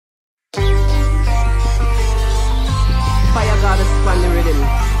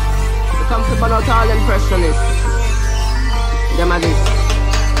come to burn out all impressionists. Them are this.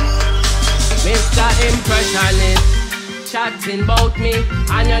 Mr. Impressionist, chatting about me,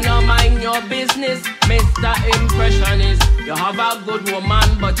 and you don't mind your business. Mr. Impressionist, you have a good woman,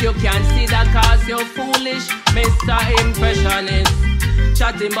 but you can't see that cause you're foolish. Mr. Impressionist,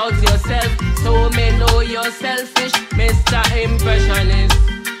 chatting about yourself, so me know you're selfish. Mr. Impressionist,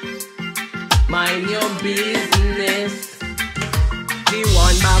 mind your business. The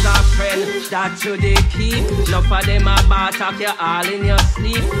one bag of friend that you they keep, enough of them about talk you all in your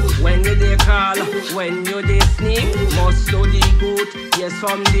sleep. When you they crawl, when you they sneak, must do the goat, yes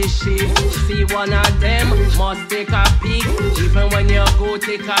from the sheep. See one of them, must take a peek, even when you go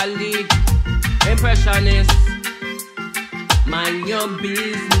take a leak. Impressionist, mind your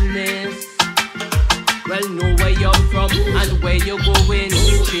business. Well, know where you're from and where you're going.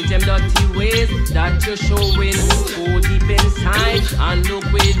 Change them dirty ways that you're showing. Go deep inside and look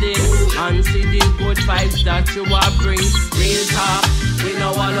within, and see the good vibes that you are bring. Real talk, we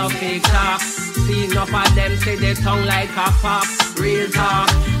don't want no fake talk. See enough of them say they tongue like a fox. Real talk,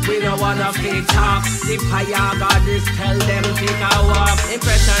 we don't want no fake talk. The fire goddess tell them take a walk.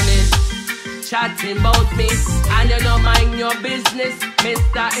 Impressionist, chatting about me, and you don't mind your business.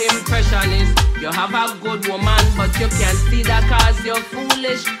 Mr. Impressionist, you have a good woman, but you can't see that cause you're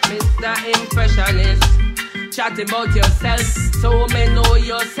foolish. Mr. Impressionist, chatting about yourself, so me know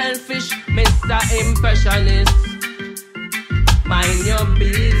you're selfish. Mr. Impressionist, mind your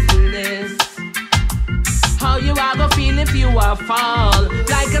business. How you are gonna feel if you are fall?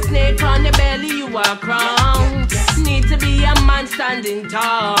 Like a snake on the belly you are crown. Need to be a man standing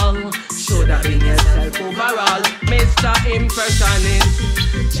tall. Should have been yourself overall. Mr.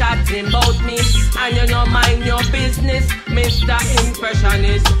 Impressionist, chatting about me, and you don't mind your business. Mr.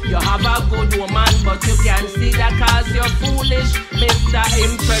 Impressionist, you have a good woman, but you can't see that cause you're foolish. Mr.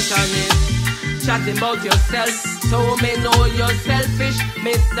 Impressionist, chatting about yourself, so me know you're selfish.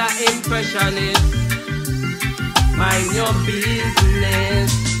 Mr. Impressionist, mind your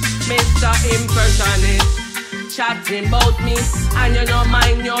business. Mr. Impressionist, chatting about me, and you don't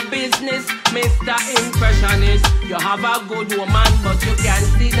mind your business. Mr. Impressionist, you have a good woman, but you can't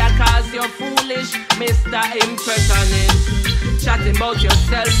see that cause you're foolish. Mr. Impressionist, chatting about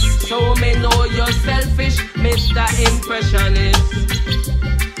yourself, so me know you're selfish. Mr. Impressionist,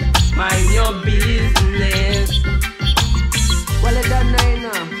 mind your business. Well, I don't know, you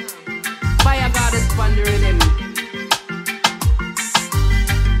know. Fire goddess pondering him.